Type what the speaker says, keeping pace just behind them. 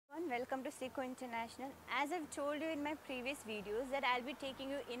welcome to SICO International. As I've told you in my previous videos that I'll be taking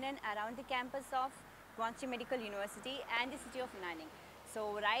you in and around the campus of Guangxi Medical University and the city of Nanning.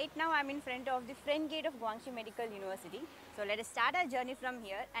 So right now I'm in front of the front gate of Guangxi Medical University. So let us start our journey from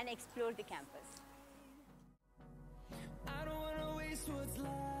here and explore the campus. I don't wanna waste what's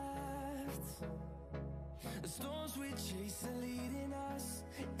left. The storms we chase are leading us,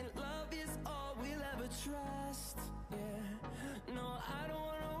 and love is all we'll ever trust. Yeah, no, I don't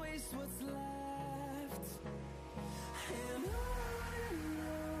wanna waste what's left. And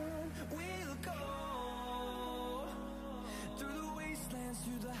on we'll go, through the wastelands,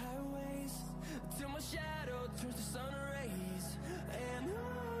 through the highways, till my shadow turns to sun rays. And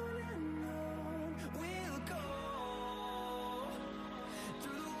on we'll go,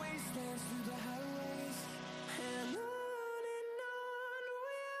 through the wastelands, through the highways, and on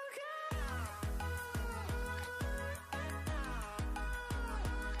we'll go.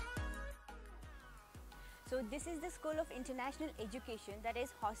 So this is the School of International Education, that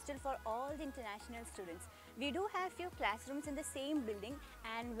is hostel for all the international students. We do have few classrooms in the same building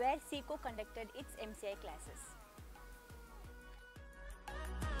and where SICO conducted its MCI classes.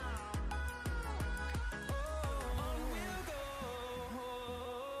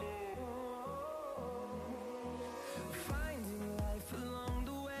 Finding life along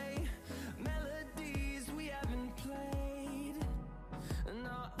the way, melodies we haven't played.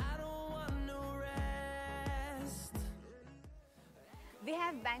 No, I don't want no rest. We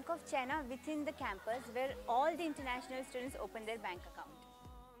have Bank of China within the campus where all the international students open their bank account.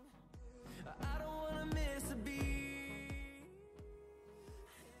 I don't wanna miss a beat.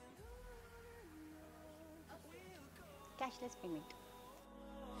 Cashless payment.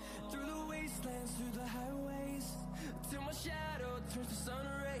 Through the wastelands, through the highways, till my shadow turns to sun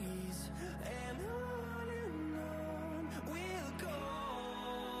rays. And on we'll go,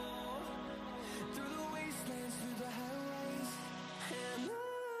 through the wastelands, through the highways, and on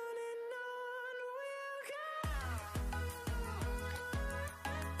we'll go.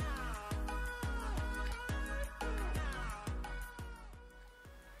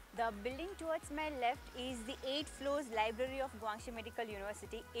 The building towards my left is the 8 floors library of Guangxi Medical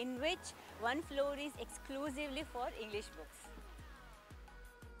University, in which one floor is exclusively for English books.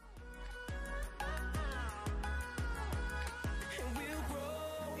 And we'll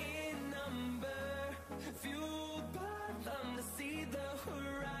grow in number, fueled by them to see the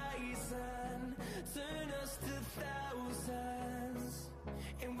horizon, turn us to thousands.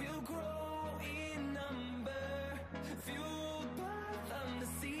 And we'll grow in number, fueled by them to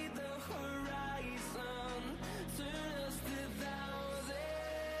see the horizon, turn us to thousands.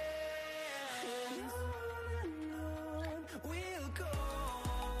 And on we'll go,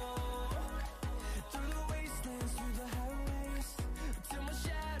 through the wastelands, through the highways, till my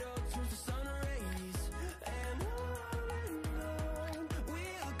shadow turns to sun rays. And on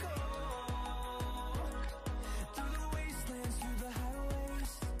we'll go, through the wastelands, through the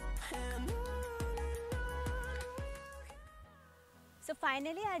highways, and on. So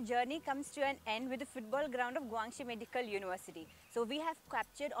finally our journey comes to an end with the football ground of Guangxi Medical University. So we have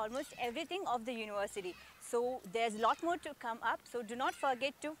captured almost everything of the university. So there's a lot more to come up. So do not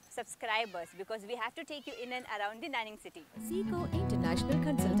forget to subscribe us because we have to take you in and around the Nanning city. SICO International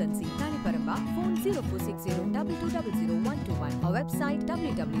Consultancy, Taniparamba, phone 0460 2200 121. Our website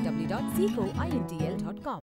www.sicointl.com.